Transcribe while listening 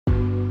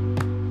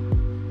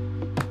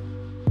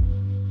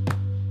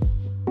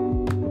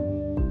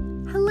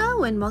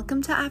Hello and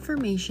welcome to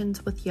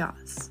Affirmations with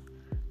Yas.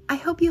 I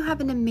hope you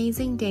have an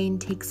amazing day and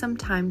take some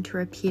time to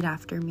repeat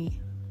after me.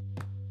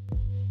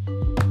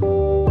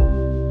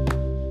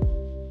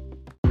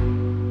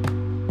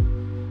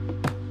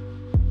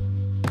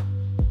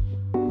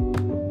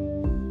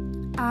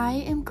 I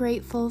am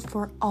grateful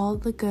for all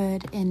the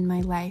good in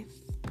my life.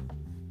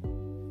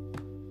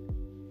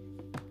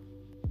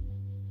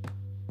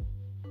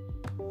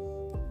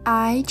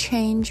 I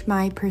change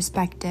my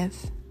perspective.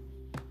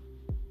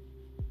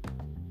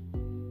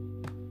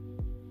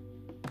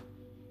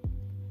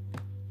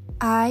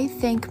 I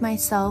thank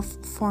myself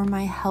for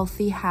my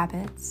healthy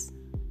habits.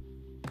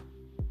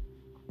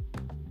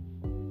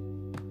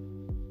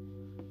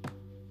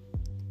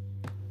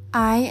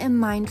 I am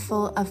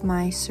mindful of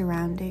my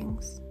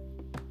surroundings.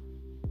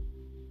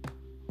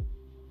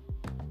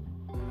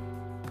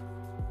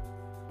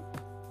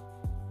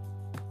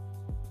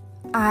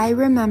 I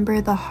remember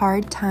the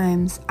hard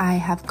times I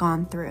have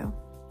gone through.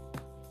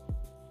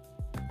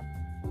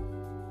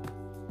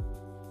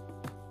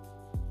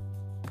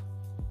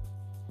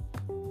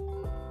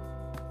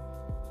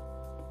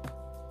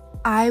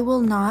 I will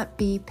not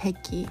be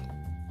picky.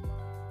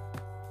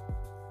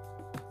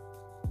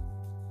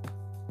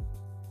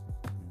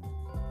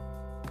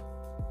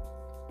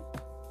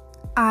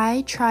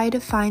 I try to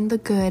find the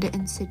good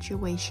in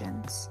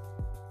situations.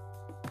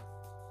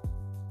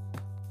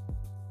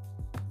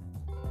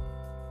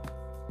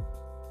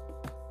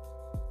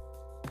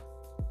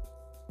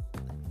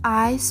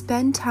 I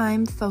spend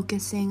time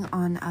focusing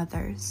on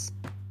others.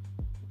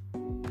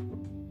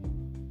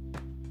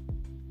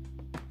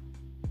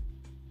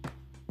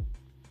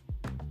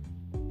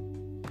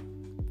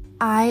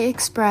 I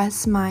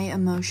express my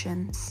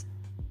emotions.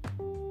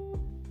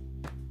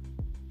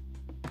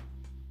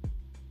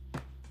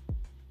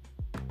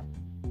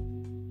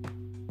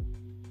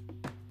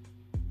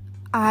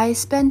 I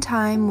spend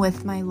time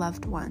with my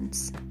loved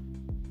ones.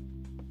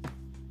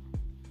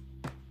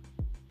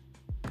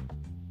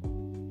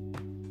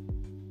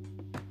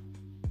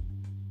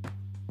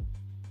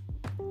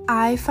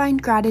 I find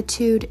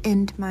gratitude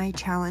in my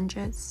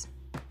challenges.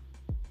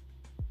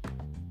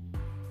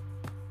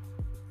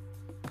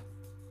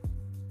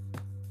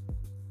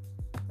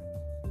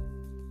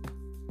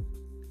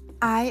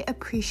 I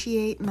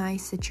appreciate my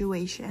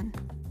situation.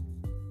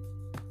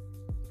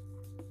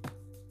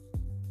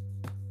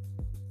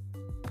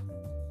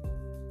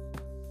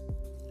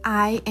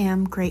 I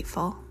am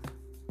grateful.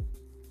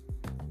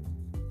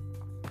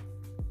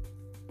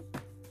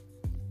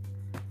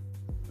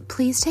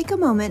 Please take a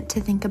moment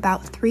to think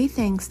about 3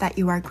 things that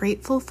you are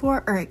grateful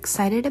for or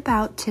excited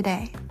about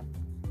today.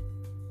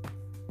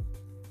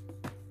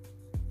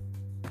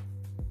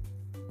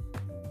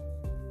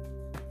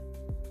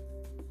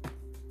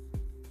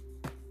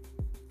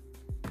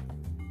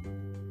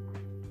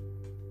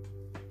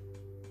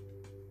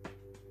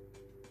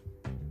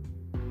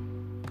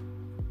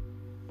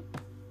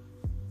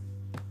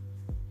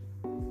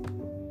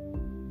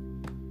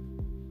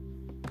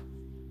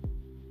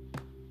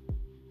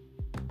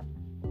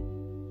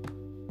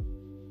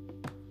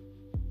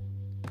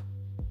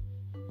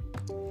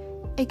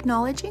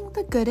 Acknowledging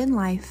the good in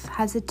life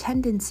has a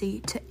tendency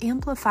to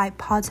amplify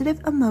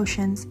positive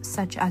emotions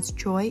such as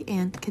joy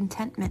and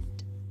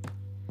contentment.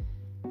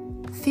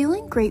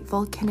 Feeling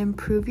grateful can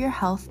improve your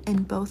health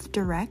in both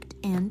direct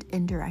and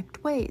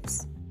indirect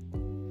ways.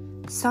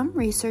 Some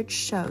research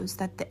shows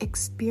that the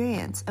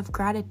experience of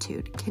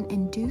gratitude can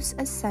induce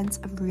a sense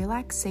of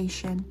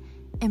relaxation,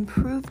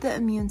 improve the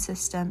immune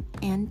system,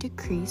 and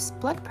decrease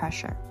blood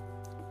pressure.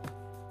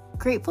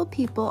 Grateful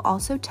people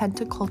also tend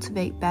to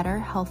cultivate better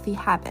healthy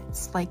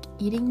habits like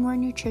eating more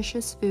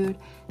nutritious food,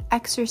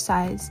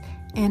 exercise,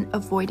 and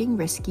avoiding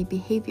risky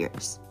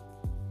behaviors.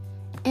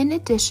 In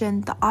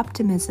addition, the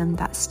optimism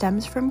that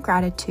stems from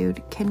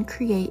gratitude can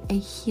create a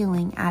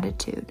healing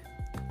attitude.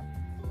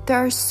 There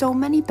are so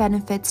many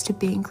benefits to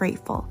being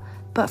grateful,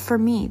 but for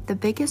me, the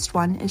biggest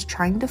one is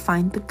trying to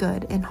find the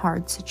good in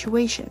hard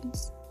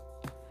situations.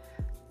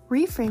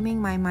 Reframing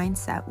my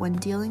mindset when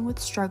dealing with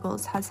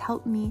struggles has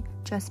helped me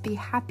just be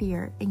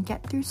happier and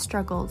get through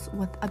struggles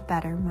with a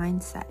better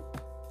mindset.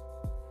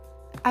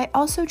 I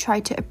also try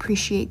to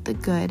appreciate the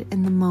good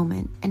in the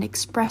moment and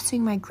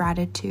expressing my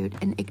gratitude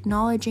and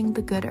acknowledging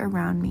the good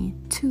around me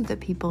to the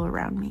people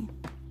around me.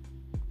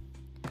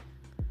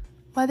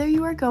 Whether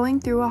you are going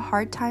through a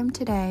hard time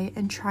today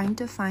and trying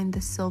to find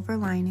the silver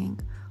lining,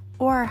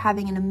 or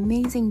having an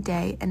amazing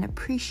day and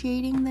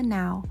appreciating the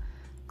now,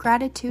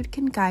 gratitude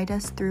can guide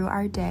us through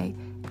our day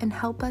and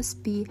help us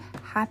be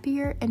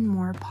happier and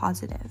more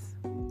positive.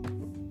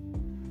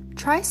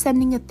 Try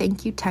sending a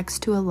thank you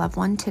text to a loved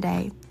one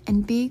today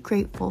and be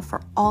grateful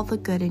for all the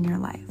good in your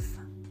life.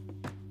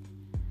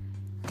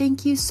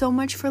 Thank you so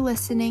much for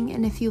listening,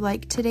 and if you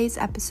liked today's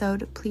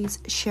episode, please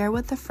share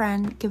with a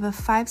friend, give a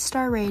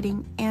 5-star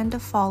rating, and a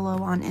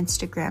follow on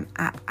Instagram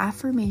at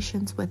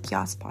Affirmations with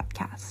Yas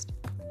Podcast.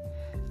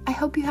 I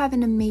hope you have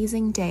an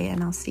amazing day,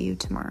 and I'll see you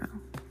tomorrow.